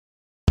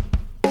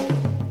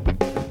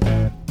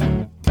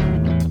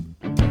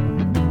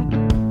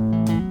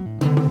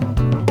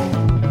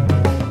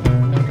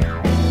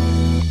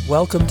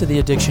Welcome to the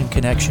Addiction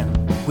Connection.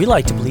 We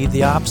like to believe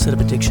the opposite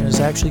of addiction is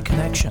actually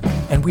connection,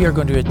 and we are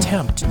going to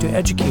attempt to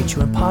educate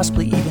you and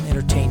possibly even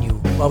entertain you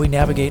while we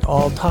navigate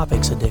all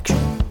topics addiction.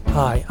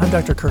 Hi, I'm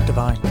Dr. Kirk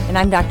Devine. And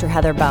I'm Dr.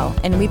 Heather Bell,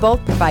 and we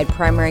both provide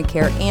primary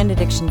care and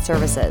addiction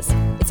services.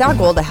 It's our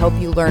goal to help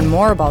you learn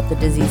more about the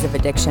disease of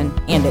addiction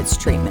and its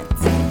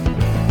treatments.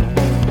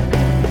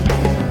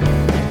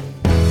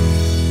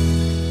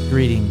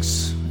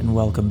 Greetings, and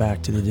welcome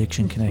back to the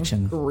Addiction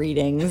Connection.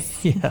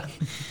 Greetings.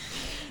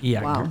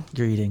 Yeah, Wow.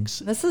 Greetings.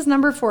 This is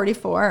number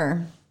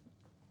 44.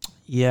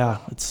 Yeah,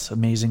 it's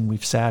amazing.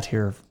 We've sat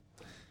here.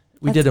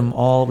 We taped them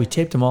all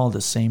at the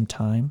same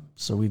time,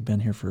 so we've been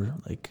here for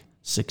like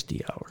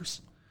 60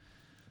 hours.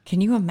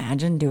 Can you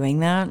imagine doing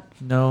that?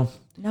 No.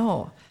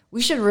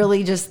 We should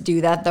really just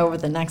do that, though, over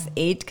the next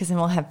 8, because then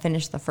we'll have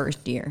finished the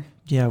first year.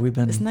 Yeah, we've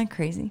been Isn't that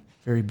crazy?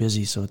 very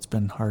busy, so it's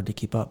been hard to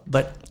keep up.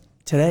 But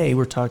today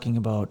we're talking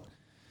about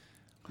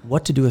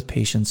what to do with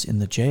patients in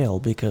the jail,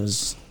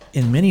 because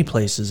in many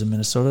places in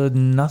Minnesota,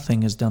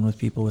 nothing is done with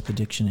people with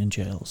addiction in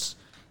jails.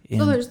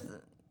 And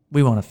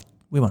we want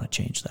to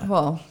change that.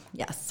 Well,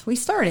 yes, we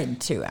started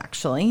to,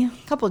 actually, a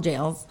couple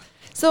jails.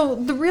 So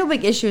the real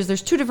big issue is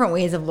there's 2 different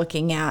ways of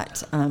looking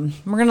at,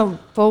 we're going to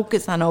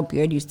focus on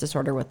opioid use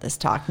disorder with this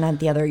talk, not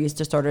the other use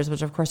disorders,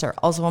 which of course are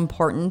also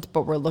important,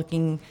 but we're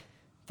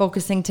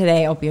focusing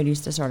today opioid use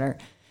disorder.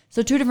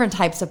 So 2 different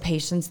types of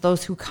patients,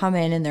 those who come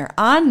in and they're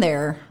on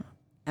their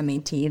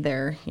MAT,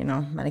 their,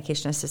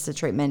 medication-assisted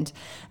treatment,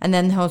 and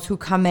then those who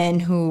come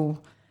in who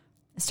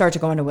start to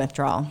go into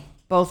withdrawal.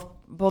 Both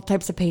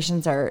types of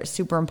patients are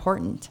super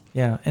important.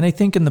 Yeah, and I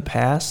think in the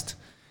past,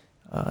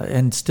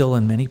 and still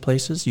in many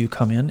places, you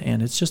come in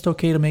and it's just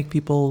okay to make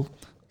people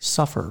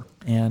suffer,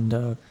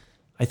 and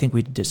I think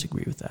we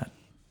disagree with that.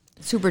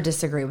 Super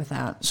disagree with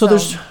that. So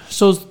there's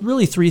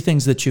really 3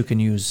 things that you can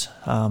use.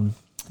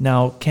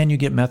 Now, can you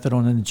get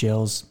methadone in the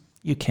jails?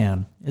 You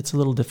can. It's a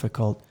little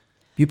difficult.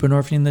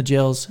 Buprenorphine in the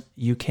jails,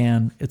 you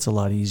can. It's a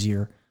lot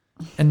easier.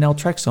 And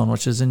naltrexone,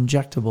 which is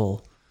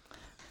injectable.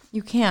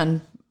 You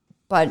can,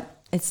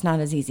 but it's not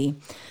as easy.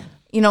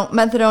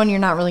 Methadone, you're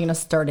not really going to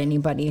start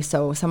anybody.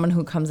 So someone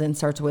who comes in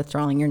starts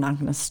withdrawing, you're not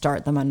going to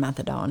start them on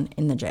methadone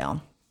in the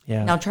jail.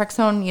 Yeah.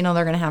 Naltrexone,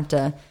 they're going to have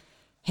to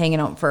hang it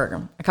out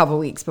for a couple of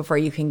weeks before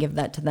you can give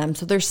that to them.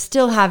 So they're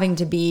still having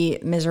to be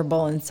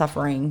miserable and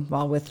suffering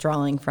while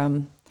withdrawing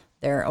from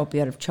their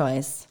opioid of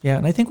choice. Yeah,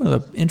 and I think one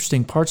of the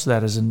interesting parts of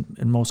that is in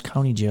most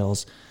county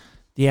jails,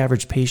 the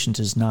average patient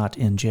is not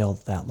in jail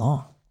that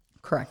long.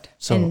 Correct.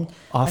 So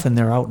often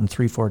they're out in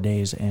 3-4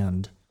 days,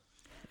 and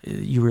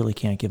you really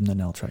can't give them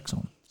the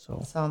naltrexone.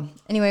 So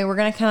anyway, we're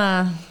going to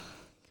can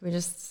we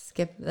just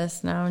skip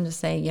this now and just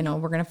say, we're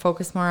going to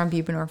focus more on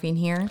buprenorphine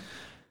here?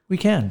 We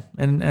can.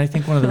 And I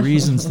think one of the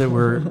reasons that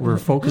we're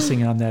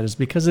focusing on that is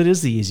because it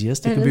is the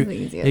easiest.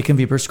 It can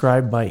be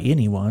prescribed by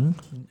anyone,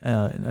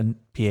 a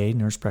PA,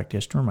 nurse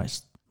practitioner,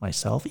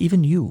 myself,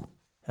 even you,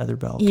 Heather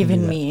Bell.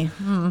 Even me.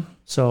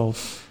 So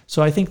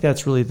I think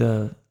that's really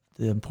the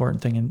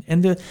important thing.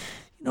 And the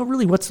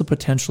really what's the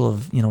potential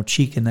of,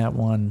 cheek in that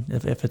one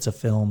if it's a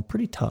film?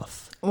 Pretty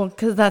tough. Well,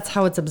 because that's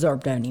how it's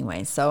absorbed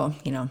anyway. So,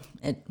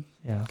 it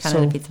kind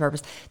of defeats the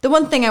purpose. The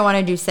one thing I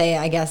wanted to say,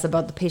 I guess,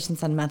 about the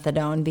patients on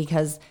methadone,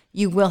 because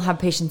you will have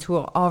patients who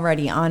are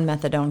already on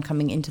methadone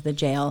coming into the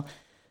jail.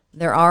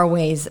 There are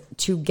ways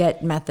to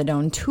get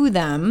methadone to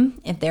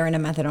them if they're in a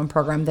methadone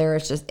program.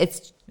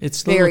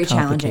 It's very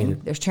challenging.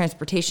 There's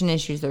transportation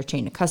issues. There's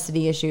chain of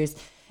custody issues.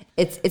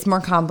 It's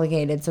more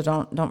complicated.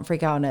 So don't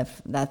freak out if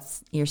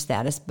that's your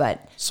status.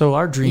 But so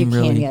our dream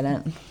really get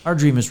it. Our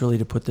dream is really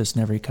to put this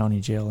in every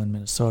county jail in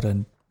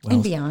Minnesota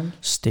and beyond.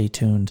 Stay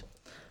tuned.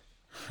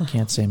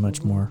 Can't say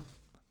much more.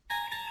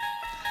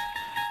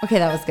 Okay,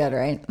 that was good,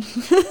 right?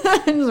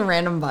 It was a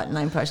random button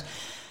I pushed.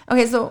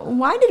 Okay, so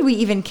why did we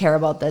even care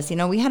about this?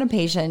 We had a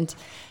patient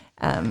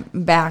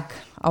back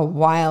a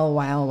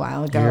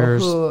while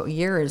ago,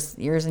 years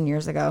and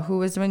years ago, who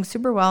was doing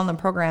super well in the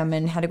program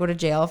and had to go to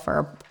jail for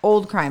an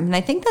old crime. And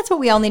I think that's what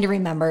we all need to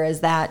remember,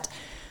 is that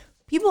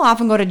people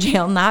often go to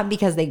jail not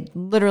because they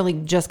literally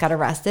just got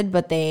arrested,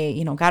 but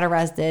they, got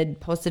arrested,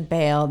 posted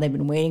bail, they've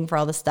been waiting for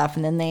all this stuff,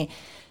 and then they,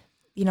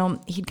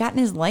 he'd gotten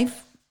his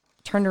life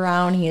turned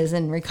around. He is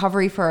in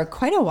recovery for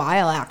quite a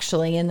while,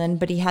 actually,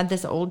 but he had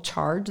this old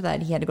charge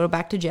that he had to go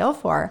back to jail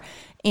for.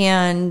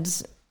 And,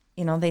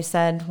 they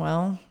said,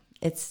 well,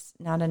 it's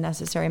not a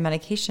necessary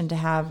medication to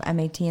have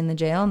MAT in the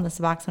jail and the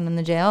Suboxone in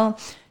the jail.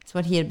 It's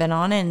what he had been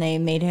on, and they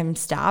made him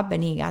stop,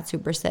 and he got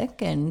super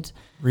sick and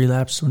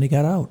relapsed when he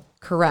got out.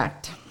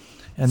 Correct.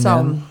 And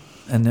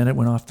then it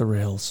went off the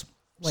rails.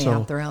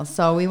 Off the rails.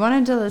 So we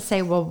wanted to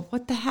say, well,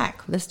 what the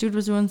heck? This dude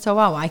was doing so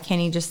well. Why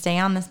can't he just stay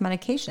on this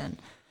medication?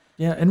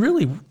 Yeah, and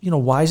really,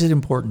 why is it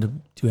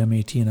important to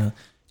MAT in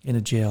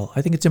a jail?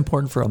 I think it's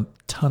important for a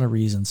ton of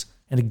reasons.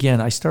 And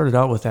again, I started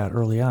out with that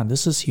early on.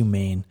 This is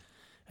humane.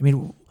 I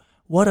mean,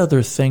 what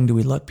other thing do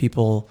we let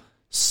people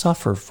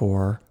suffer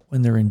for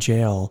when they're in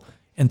jail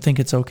and think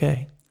it's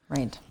okay?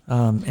 Right.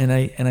 And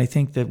I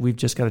think that we've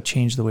just got to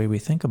change the way we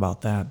think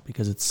about that,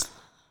 because it's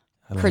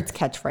Kurt's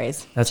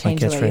catchphrase. That's my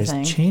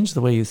catchphrase. Change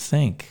the way you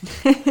think.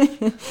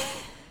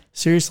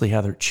 Seriously,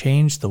 Heather,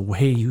 change the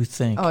way you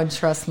think. Oh,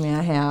 trust me,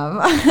 I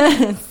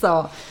have.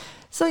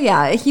 So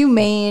yeah,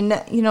 humane,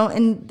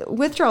 and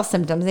withdrawal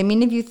symptoms. I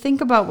mean, if you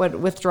think about what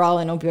withdrawal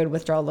and opioid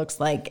withdrawal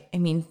looks like, I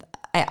mean,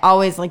 I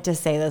always like to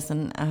say this,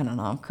 and I don't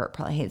know, Kurt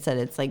probably hates it.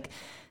 It's like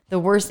the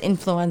worst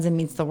influenza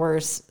meets the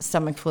worst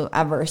stomach flu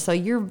ever. So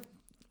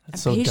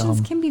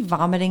patients can be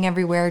vomiting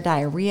everywhere,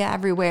 diarrhea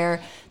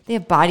everywhere. They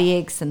have body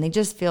aches and they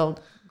just feel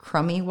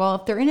crummy. Well,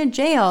 if they're in a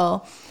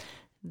jail,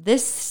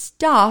 this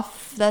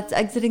stuff that's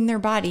exiting their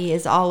body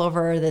is all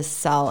over this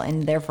cell,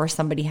 and therefore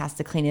somebody has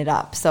to clean it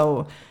up.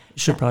 So you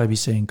should probably be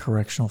saying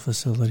correctional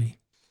facility.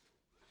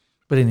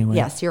 But anyway.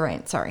 Yes, you're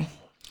right. Sorry.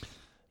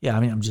 Yeah, I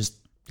mean, I'm just,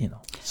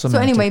 So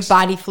anyway,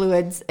 body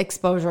fluids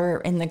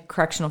exposure in the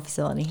correctional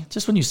facility.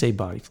 Just when you say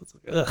body fluids.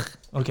 Ugh.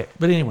 Okay.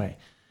 But anyway,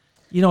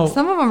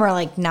 some of them are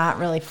like not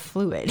really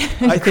fluid.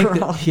 I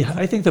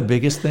think the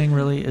biggest thing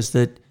really is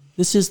that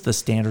this is the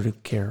standard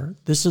of care.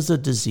 This is a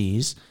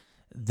disease.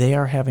 They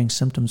are having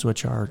symptoms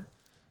which are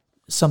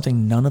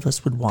something none of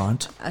us would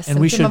want, and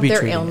we should be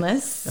treating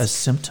illness. A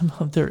symptom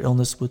of their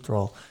illness,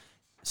 withdrawal.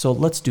 So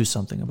let's do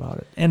something about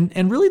it.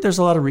 And really, there's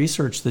a lot of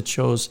research that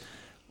shows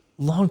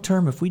long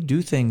term, if we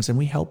do things and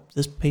we help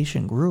this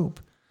patient group,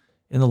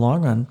 in the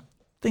long run,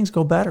 things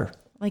go better.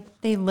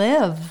 Like they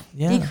live,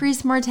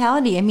 decreased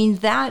mortality. I mean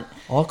that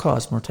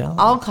all-cause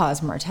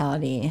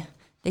mortality.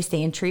 They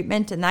stay in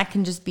treatment, and that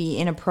can just be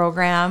in a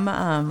program,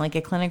 like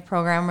a clinic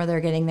program where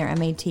they're getting their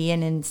MAT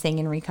and staying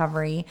in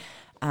recovery.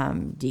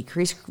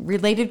 Decrease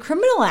related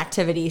criminal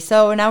activity.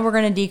 So now we're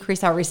going to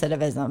decrease our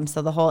recidivism.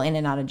 So the whole in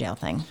and out of jail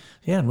thing.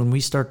 Yeah, and when we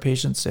start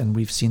patients, and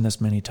we've seen this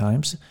many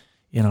times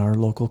in our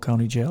local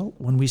county jail,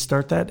 when we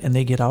start that and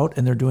they get out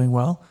and they're doing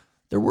well,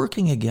 they're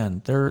working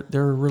again. They're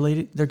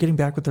related. They're getting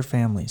back with their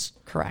families.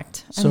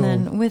 Correct. So, and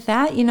then with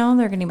that,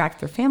 they're getting back to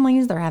their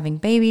families. They're having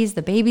babies.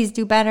 The babies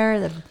do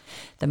better.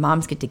 The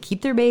moms get to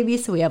keep their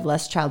babies, so we have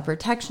less child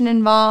protection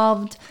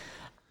involved.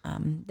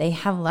 They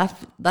have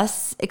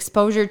less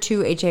exposure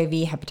to HIV,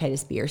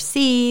 hepatitis B or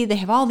C. They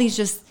have all these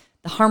just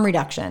the harm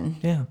reduction.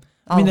 Yeah.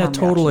 I mean, that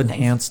total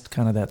enhanced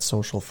kind of that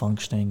social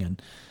functioning and,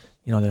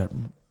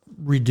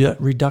 that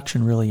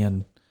reduction really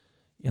in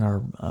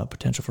our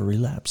potential for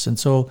relapse. And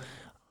so,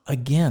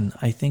 again,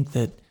 I think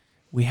that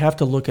we have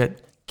to look at,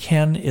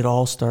 can it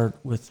all start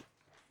with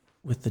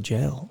the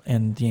jail?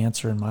 And the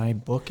answer in my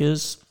book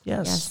is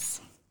yes. Yes.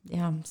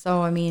 Yeah.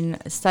 So, I mean,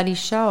 studies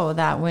show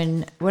that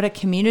what a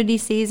community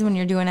sees when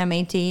you're doing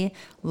MAT,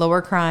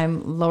 lower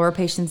crime, lower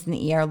patients in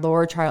the ER,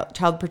 lower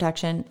child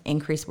protection,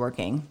 increased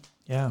working.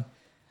 Yeah.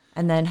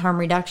 And then harm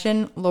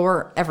reduction,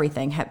 lower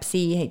everything, Hep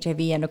C, HIV,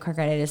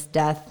 endocarditis,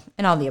 death,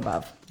 and all the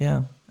above.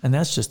 Yeah. And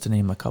that's just to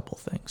name a couple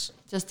things.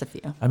 Just a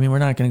few. I mean, we're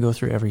not going to go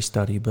through every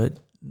study, but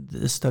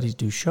the studies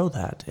do show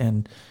that.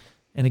 And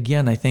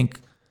again, I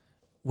think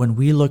when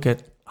we look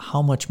at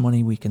how much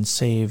money we can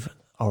save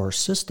our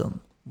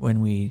system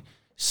when we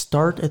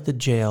start at the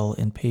jail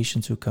in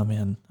patients who come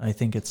in, I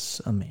think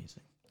it's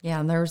amazing. Yeah,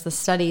 and there was the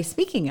study,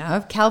 speaking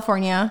of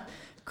California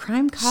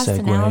crime cost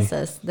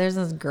analysis. There's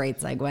this great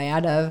segue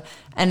out of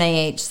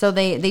NIH. So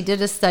they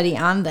did a study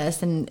on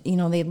this, and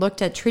they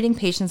looked at treating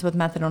patients with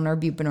methadone or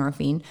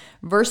buprenorphine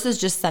versus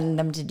just sending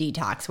them to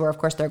detox, where of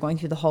course they're going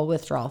through the whole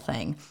withdrawal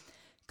thing.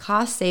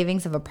 Cost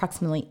savings of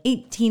approximately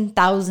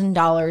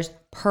 $18,000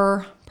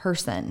 per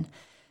person.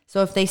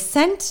 So if they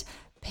sent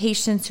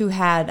patients who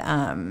had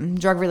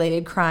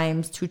drug-related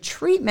crimes to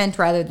treatment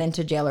rather than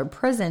to jail or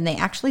prison, they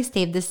actually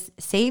saved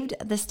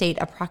the state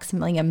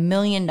approximately $1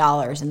 million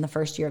in the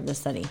first year of the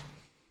study.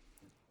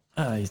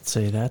 I'd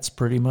say that's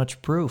pretty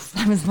much proof.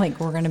 I was like,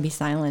 we're going to be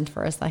silent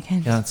for a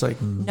second. Yeah, it's like...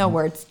 No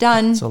words.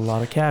 Done. It's a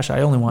lot of cash.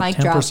 I only want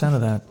 10%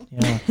 of that.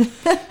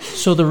 Yeah.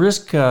 So the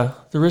risk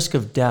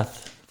of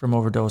death from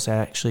overdose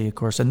actually, of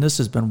course, and this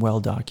has been well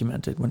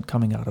documented when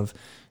coming out of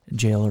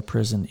jail or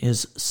prison,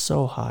 is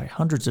so high,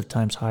 hundreds of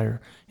times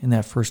higher in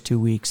that first 2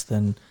 weeks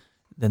than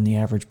the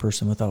average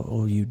person without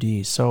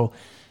OUD. So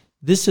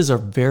this is a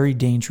very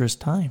dangerous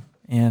time.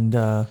 And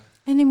I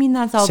mean,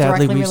 that's all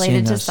directly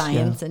related to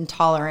science and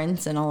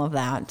tolerance and all of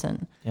that.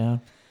 And yeah.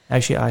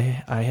 Actually,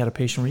 I had a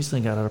patient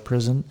recently got out of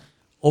prison,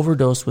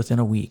 overdosed within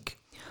a week.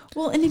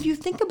 Well, and if you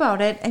think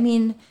about it, I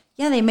mean,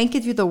 yeah, they make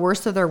it through the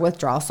worst of their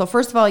withdrawal. So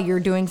first of all, you're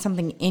doing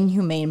something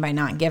inhumane by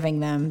not giving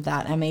them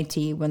that MAT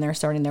when they're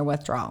starting their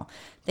withdrawal.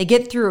 They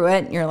get through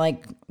it. You're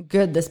like,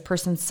 good, this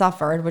person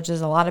suffered, which is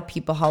how a lot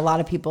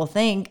of people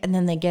think. And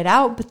then they get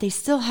out, but they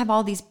still have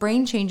all these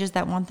brain changes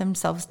that want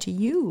themselves to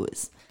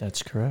use.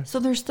 That's correct. So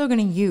they're still going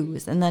to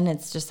use, and then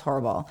it's just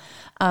horrible.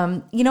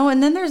 And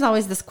then there's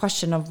always this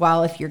question of,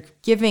 well, if you're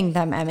giving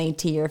them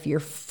MAT or if you're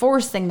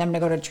forcing them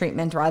to go to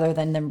treatment rather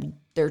than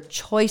their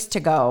choice to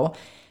go,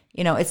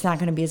 it's not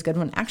going to be as good.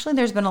 When actually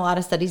there's been a lot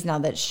of studies now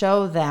that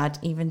show that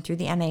even through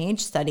the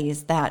NIH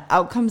studies that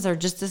outcomes are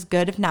just as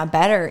good, if not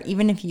better,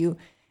 even if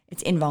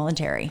it's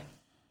involuntary.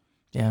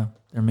 Yeah,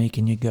 they're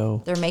making you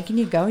go.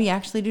 You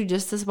actually do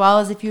just as well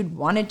as if you'd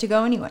wanted to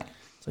go anyway.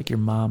 It's like your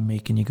mom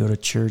making you go to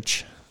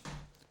church.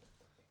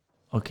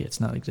 Okay, it's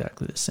not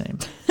exactly the same.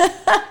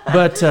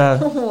 But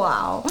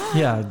wow.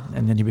 Yeah,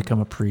 and then you become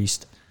a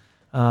priest.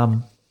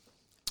 I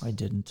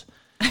didn't.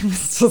 I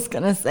was just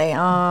gonna say,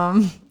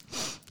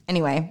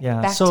 anyway,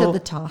 back to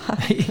the talk.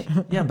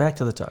 Yeah, back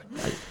to the talk.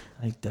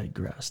 I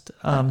digressed.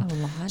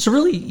 So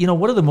really,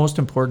 what are the most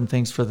important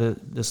things for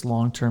this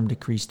long-term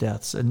decreased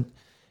deaths? And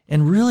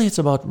really it's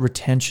about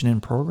retention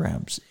in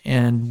programs.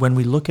 And when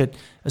we look at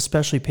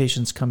especially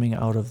patients coming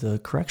out of the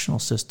correctional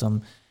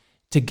system,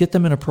 to get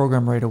them in a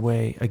program right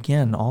away,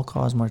 again,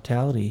 all-cause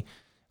mortality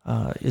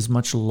is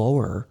much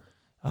lower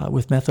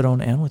with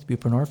methadone and with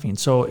buprenorphine.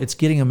 So it's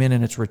getting them in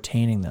and it's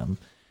retaining them.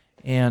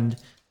 And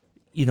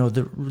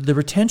the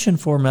retention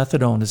for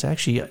methadone is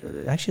actually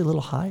a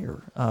little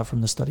higher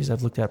from the studies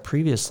I've looked at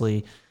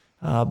previously,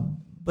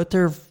 but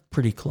they're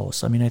pretty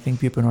close. I mean, I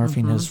think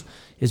buprenorphine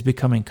is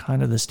becoming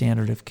kind of the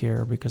standard of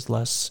care because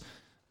less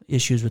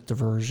issues with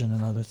diversion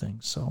and other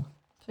things. So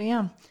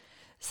yeah.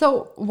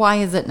 So why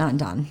is it not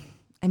done?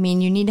 I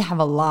mean, you need to have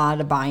a lot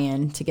of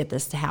buy-in to get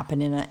this to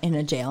happen in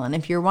a jail. And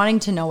if you're wanting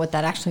to know what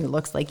that actually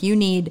looks like, you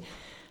need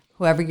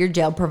whoever your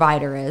jail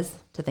provider is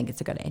to think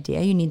it's a good idea.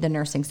 You need the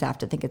nursing staff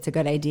to think it's a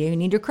good idea. You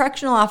need your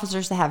correctional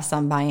officers to have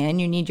some buy-in.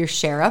 You need your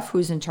sheriff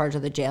who's in charge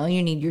of the jail.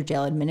 You need your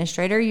jail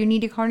administrator. You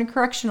need your county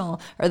correctional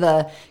or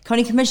the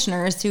county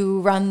commissioners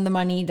who run the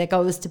money that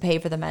goes to pay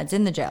for the meds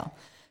in the jail.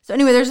 So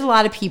anyway, there's a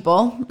lot of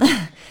people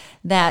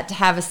that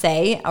have a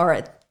say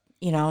or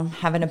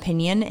have an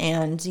opinion.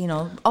 And,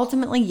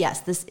 ultimately,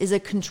 yes, this is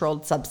a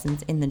controlled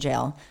substance in the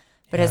jail.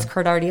 But as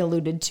Kurt already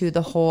alluded to,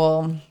 the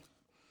whole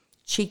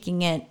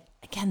cheeking it,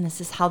 again,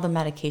 this is how the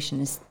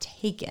medication is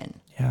taken.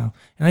 Yeah.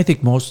 And I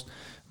think most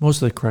of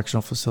the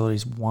correctional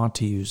facilities want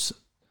to use,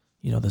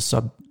 the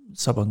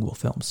sublingual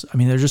films. I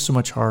mean, they're just so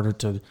much harder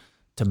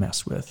to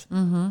mess with.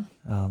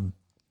 Mm-hmm.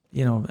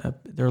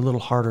 They're a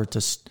little harder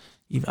to,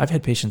 I've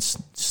had patients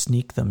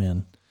sneak them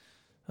in,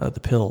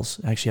 the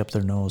pills, actually up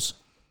their nose.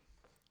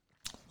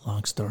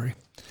 Long story.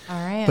 All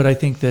right. But I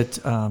think that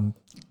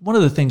one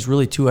of the things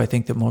really, too, I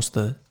think that most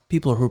of the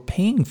people who are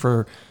paying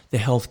for the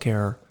health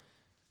care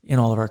in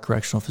all of our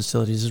correctional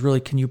facilities is really,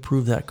 can you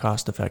prove that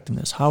cost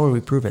effectiveness? How will we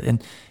prove it?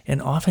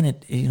 And often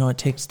it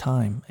takes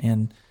time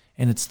and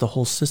it's the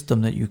whole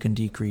system that you can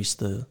decrease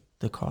the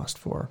cost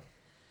for.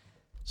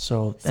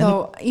 So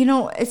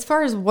as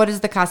far as what is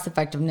the cost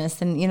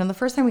effectiveness, and the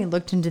first time we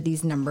looked into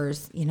these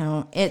numbers,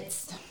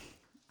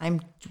 I'm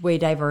way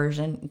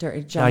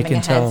jumping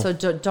ahead, tell. so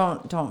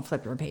don't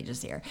flip your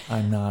pages here.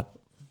 I'm not.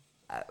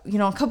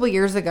 A couple of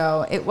years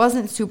ago, it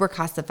wasn't super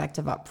cost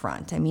effective up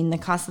front. I mean, the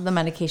cost of the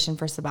medication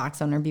for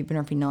Suboxone or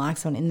buprenorphine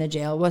naloxone in the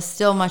jail was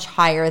still much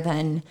higher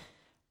than,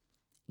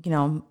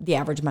 the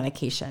average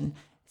medication.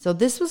 So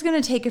this was going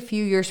to take a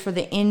few years for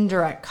the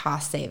indirect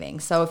cost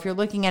savings. So if you're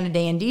looking at a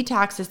day in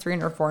detox, it's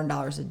 $300 or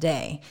 $400 a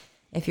day.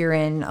 If you're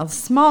in a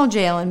small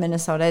jail in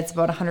Minnesota, it's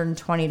about $120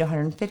 to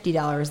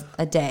 $150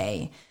 a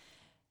day.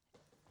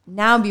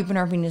 Now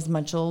buprenorphine is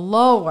much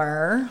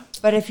lower,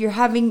 but if you're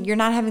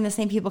not having the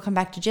same people come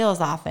back to jail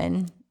as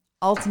often,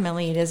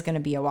 ultimately it is going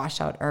to be a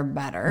washout or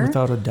better.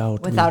 Without a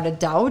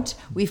doubt.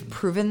 We've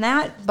proven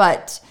that.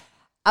 But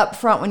up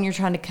front, when you're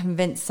trying to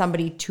convince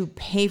somebody to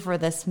pay for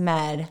this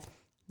med,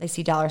 they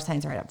see dollar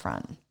signs right up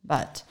front.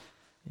 But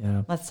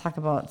let's talk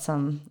about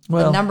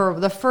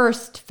the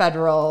first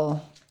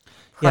federal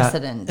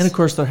precedent. And of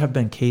course, there have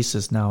been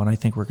cases now, and I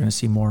think we're going to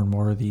see more and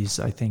more of these.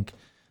 I think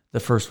the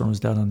first one was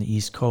down on the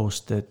East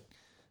Coast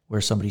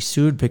where somebody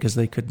sued because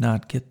they could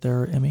not get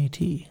their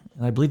MAT. And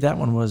I believe that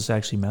one was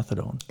actually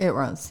methadone. It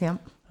was, yeah.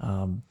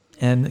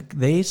 And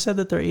they said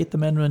that their Eighth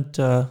Amendment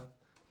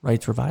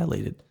rights were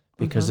violated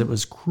because it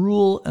was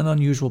cruel and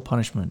unusual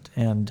punishment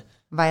and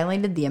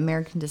violated the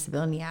American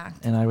Disability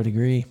Act. And I would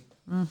agree.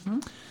 Mm-hmm.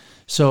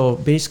 So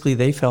basically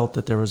they felt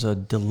that there was a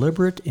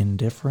deliberate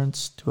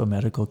indifference to a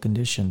medical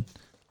condition.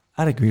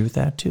 I'd agree with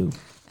that too.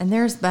 And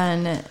there's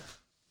been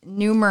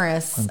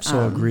numerous... I'm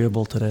so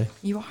agreeable today.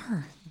 You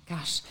are.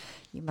 Gosh,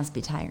 you must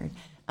be tired.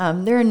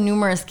 There are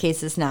numerous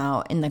cases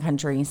now in the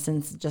country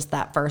since just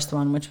that first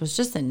one, which was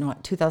just in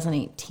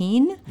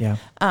 2018. Yeah.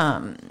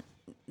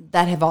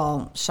 That have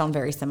all shown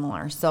very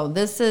similar. So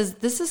this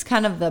is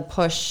kind of the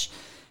push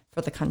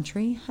for the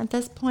country at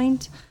this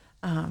point.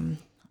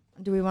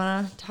 Do we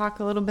want to talk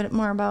a little bit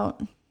more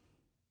about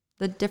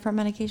the different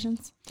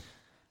medications?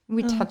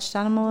 We touched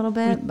on them a little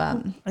bit,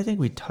 but... I think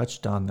we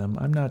touched on them.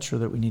 I'm not sure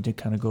that we need to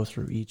kind of go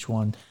through each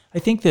one. I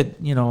think that,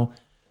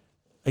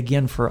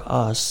 again, for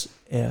us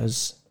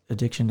as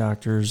addiction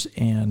doctors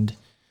and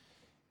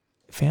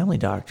family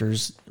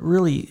doctors,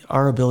 really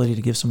our ability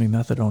to give somebody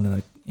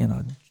methadone in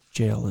a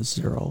jail is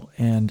zero.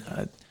 And,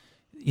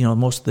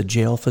 most of the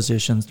jail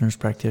physicians, nurse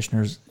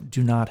practitioners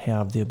do not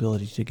have the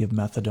ability to give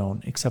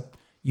methadone, except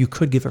you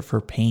could give it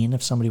for pain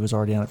if somebody was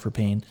already on it for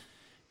pain.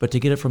 But to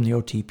get it from the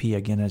OTP,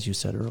 again, as you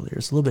said earlier,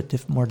 it's a little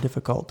bit more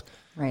difficult.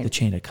 Right. The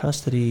chain of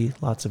custody,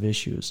 lots of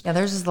issues. Yeah,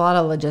 there's just a lot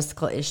of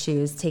logistical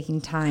issues, taking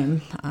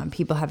time,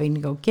 people having to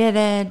go get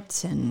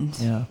it.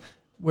 Yeah.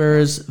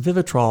 Whereas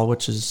Vivitrol,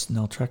 which is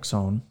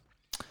naltrexone,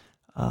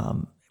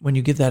 when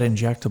you give that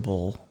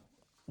injectable,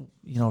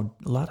 a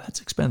lot of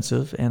that's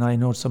expensive, and I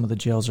know some of the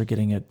jails are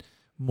getting it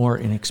more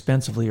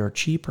inexpensively or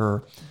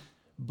cheaper.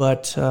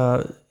 But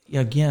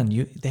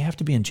again, they have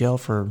to be in jail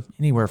for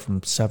anywhere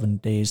from 7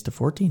 days to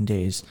 14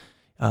 days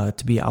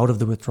to be out of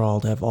the withdrawal,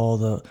 to have all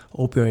the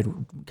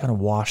opioid kind of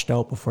washed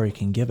out before you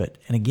can give it.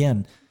 And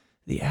again,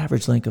 the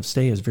average length of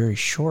stay is very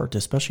short,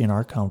 especially in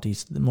our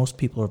counties. Most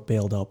people are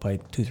bailed out by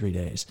 2-3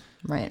 days.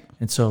 Right.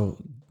 And so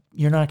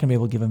you're not going to be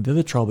able to give them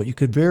Vivitrol, but you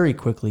could very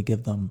quickly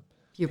give them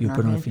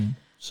buprenorphine.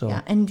 So,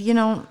 yeah, and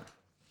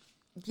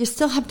you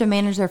still have to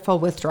manage their full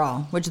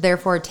withdrawal, which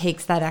therefore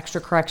takes that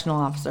extra correctional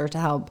officer to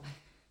help.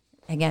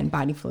 Again,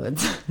 body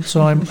fluids.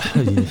 So I'm.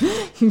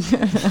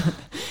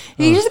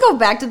 You just go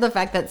back to the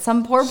fact that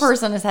some poor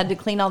person has had to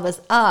clean all this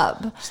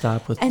up.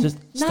 Stop with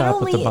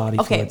the body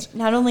fluids.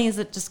 Not only is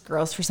it just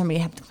gross for somebody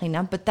to have to clean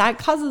up, but that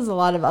causes a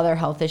lot of other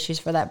health issues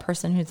for that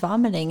person who's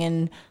vomiting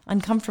and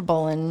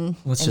uncomfortable. And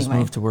just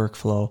move to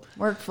workflow.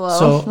 Workflow.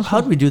 So how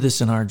do we do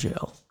this in our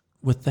jail?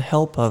 With the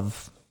help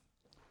of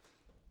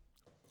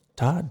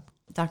Todd.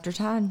 Dr.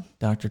 Todd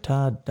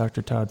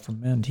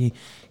from Mend.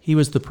 He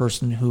was the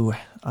person who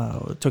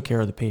took care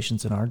of the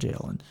patients in our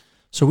jail, and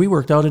so we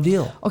worked out a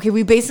deal. Okay,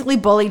 we basically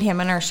bullied him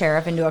and our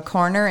sheriff into a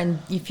corner, and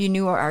if you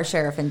knew our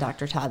sheriff and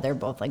Dr. Todd, they're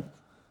both like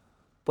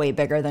way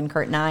bigger than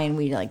Kurt and I, and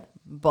we like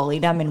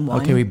bullied them and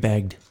won. Okay, we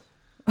begged.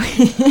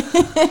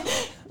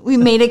 We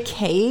made a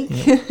cake.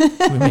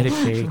 We made a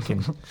cake,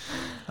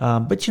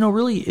 but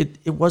really,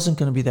 it wasn't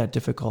going to be that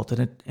difficult,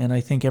 and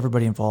I think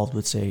everybody involved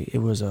would say it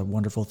was a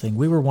wonderful thing.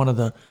 We were one of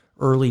the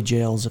early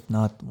jails, if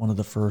not one of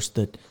the first,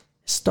 that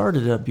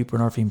started a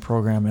buprenorphine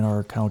program in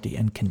our county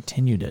and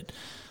continued it.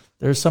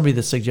 There's somebody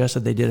that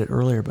suggested they did it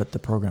earlier, but the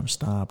program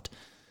stopped,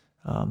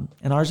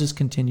 and ours is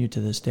continued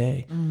to this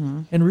day.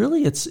 Mm-hmm. And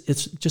really, it's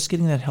just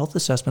getting that health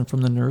assessment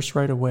from the nurse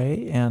right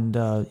away, and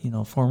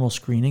formal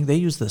screening. They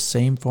use the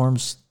same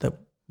forms that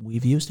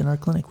we've used in our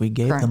clinic. We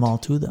gave them all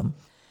to them.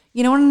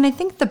 And I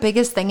think the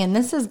biggest thing, and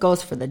this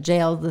goes for the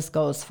jail, this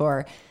goes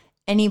for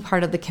any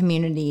part of the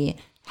community,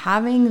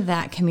 having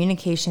that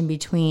communication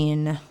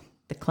between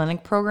the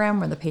clinic program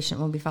where the patient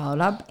will be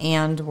followed up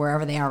and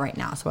wherever they are right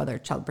now. So whether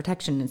it's child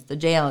protection, it's the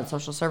jail, it's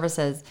social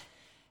services,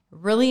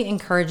 really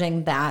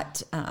encouraging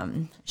that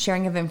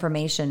sharing of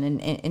information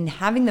and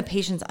having the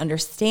patients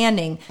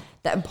understanding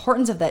the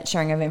importance of that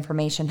sharing of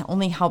information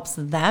only helps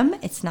them.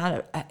 It's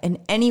not in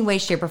any way,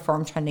 shape, or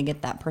form trying to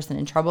get that person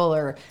in trouble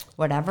or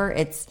whatever.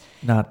 It's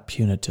not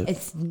punitive.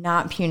 It's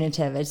not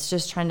punitive. It's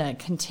just trying to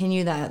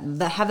continue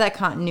have that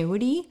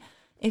continuity,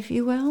 if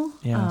you will,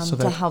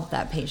 to help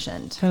that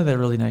patient. Kind of that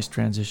really nice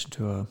transition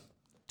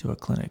to a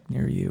clinic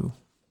near you.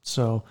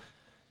 So.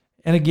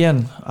 And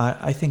again,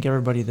 I think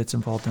everybody that's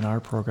involved in our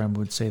program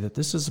would say that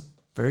this is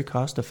very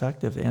cost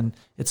effective, and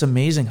it's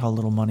amazing how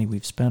little money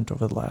we've spent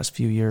over the last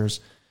few years.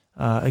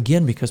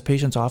 Again, because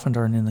patients often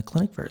aren't in the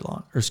clinic very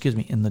long,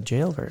 in the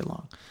jail very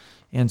long.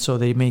 And so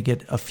they may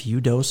get a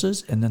few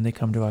doses and then they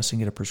come to us and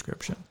get a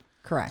prescription.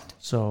 Correct.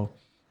 So,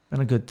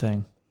 been a good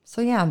thing.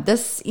 So yeah,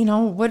 this,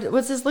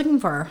 what's this looking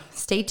for?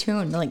 Stay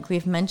tuned. Like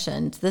we've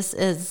mentioned, this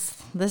is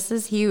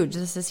huge.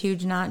 This is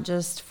huge, not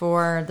just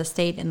for the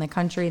state and the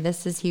country.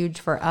 This is huge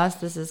for us.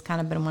 This has kind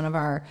of been one of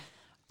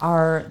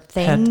our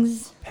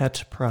things.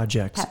 Pet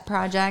projects.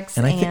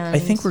 And I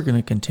think we're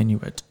going to continue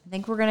it.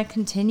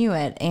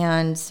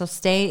 And so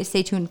stay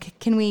tuned.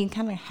 Can we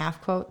kind of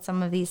half quote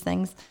some of these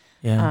things?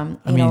 Yeah.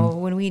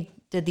 When we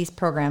did these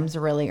programs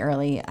really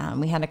early,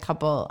 we had a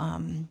couple,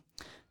 I'm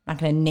not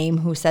going to name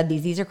who said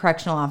these. These are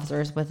correctional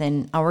officers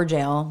within our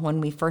jail when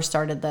we first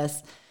started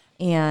this.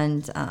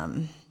 And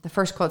the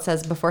first quote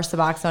says, "Before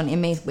Suboxone,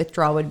 inmate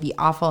withdrawal would be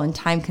awful and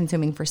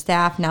time-consuming for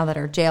staff. Now that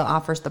our jail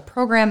offers the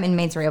program,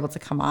 inmates are able to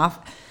come off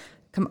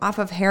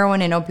of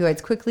heroin and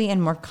opioids quickly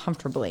and more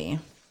comfortably."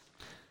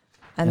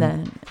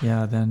 Then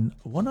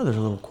one other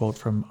little quote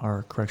from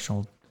our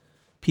correctional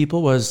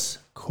people was,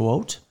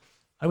 quote,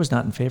 "I was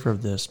not in favor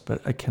of this,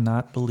 but I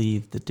cannot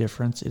believe the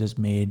difference it has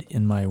made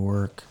in my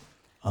work,"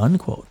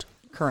 unquote.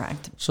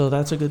 Correct. So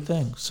that's a good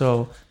thing.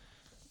 So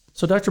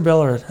Dr.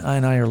 Beller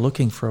and I are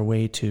looking for a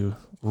way to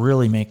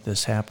really make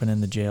this happen in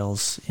the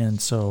jails.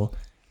 And so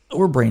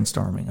we're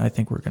brainstorming. I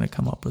think we're going to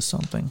come up with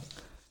something.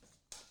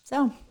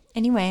 So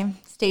anyway,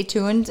 stay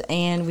tuned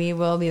and we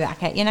will be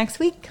back at you next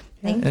week.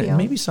 Thank you.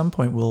 Maybe some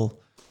point we'll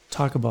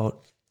talk about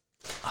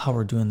how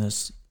we're doing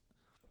this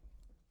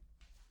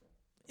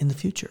in the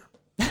future.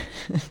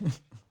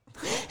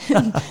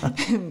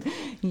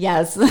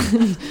 Yes.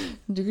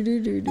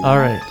 All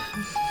right.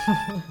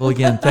 Well,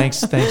 again,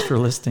 thanks for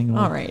listening.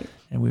 All right.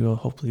 And we will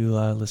hopefully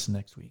listen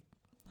next week.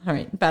 All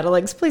right. Battle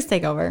Legs, please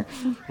take over.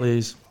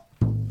 Please.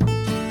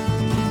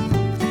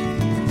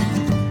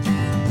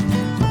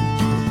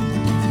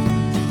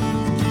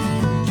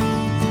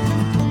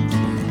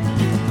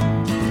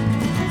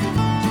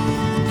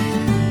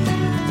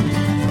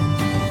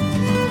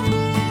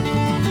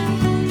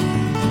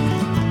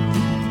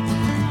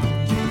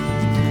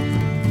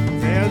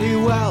 Fare thee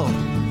well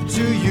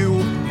to you,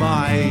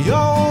 my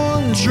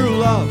own true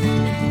love.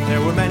 There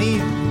were many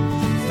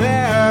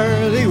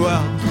fare thee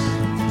well.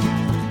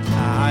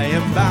 I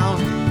am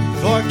bound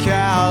for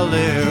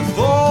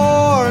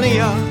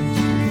California,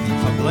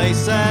 a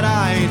place that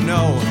I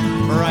know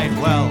right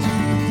well.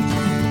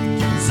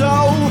 So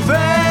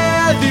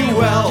fare thee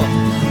well,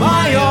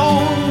 my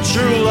own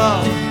true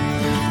love.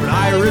 When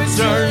I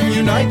return,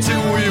 united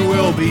we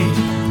will be.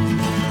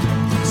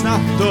 It's not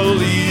the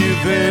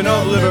leaving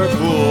of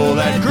Liverpool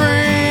that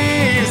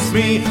grieves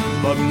me,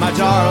 but my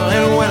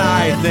darling, when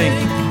I think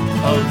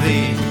of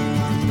thee.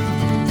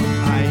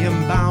 I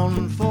am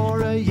bound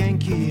for a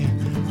Yankee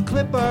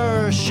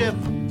clipper ship.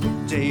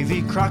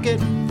 Davy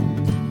Crockett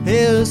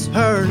is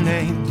her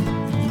name,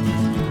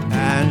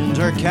 and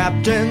her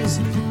captain's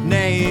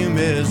name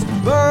is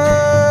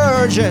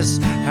Burgess,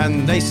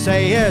 and they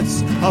say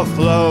it's a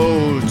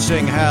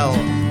floating hell.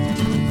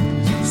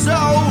 So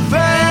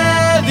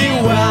fare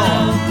thee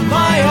well,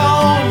 my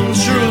own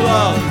true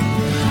love.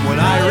 When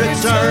I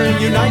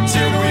return,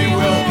 united we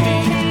will be.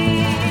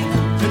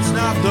 It's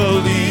not the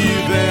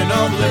leaving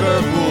of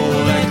Liverpool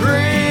that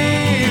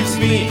grieves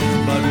me,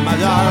 but my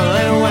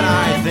darling, when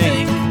I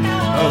think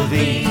of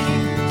thee.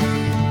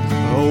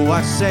 Oh,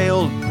 I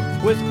sailed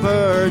with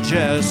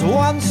Burgess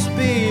once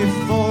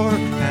before,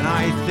 and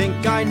I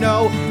think I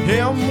know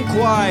him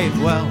quite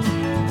well.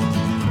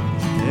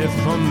 If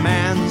a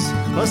man's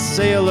a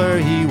sailor,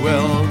 he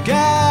will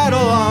get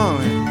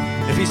along.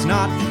 If he's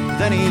not,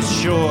 then he's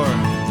sure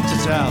to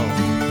tell.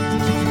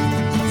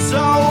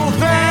 So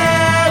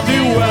fare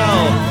thee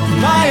well,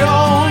 my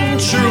own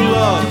true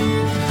love.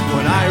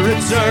 When I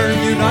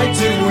return,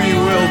 united we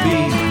will be.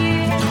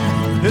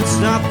 It's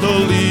not the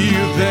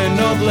leaving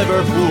of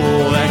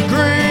Liverpool that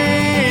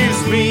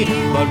grieves me,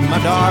 but my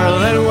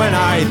darling, when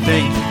I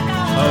think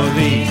of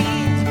thee.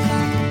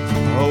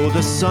 Oh,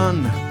 the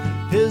sun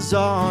is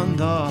on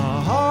the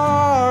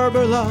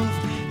harbor, love,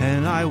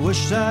 and I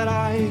wish that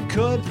I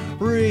could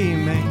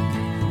remain,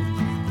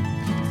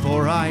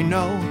 for I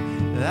know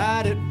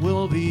that it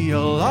will be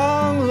a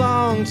long,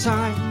 long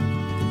time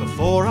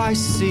before I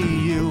see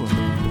you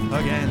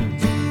again.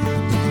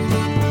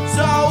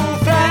 So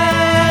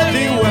fare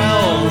thee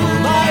well,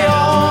 my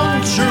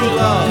own true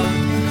love.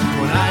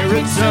 When I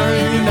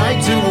return,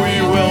 united we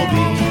will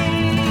be.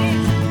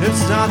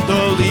 It's not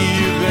the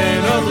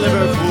leaving of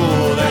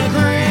Liverpool that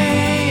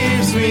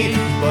grieves me,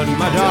 but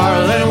my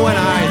darling, when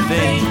I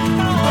think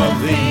of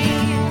thee.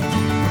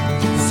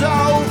 So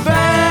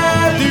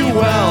fare thee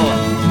well,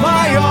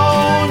 my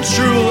own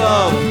true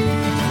love.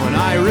 When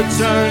I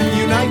return,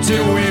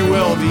 united we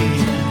will be.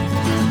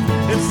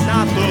 It's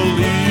not the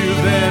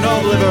leaving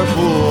of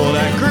Liverpool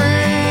that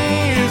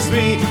grieves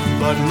me,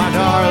 but my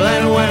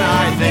darling, when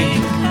I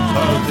think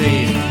of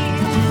thee.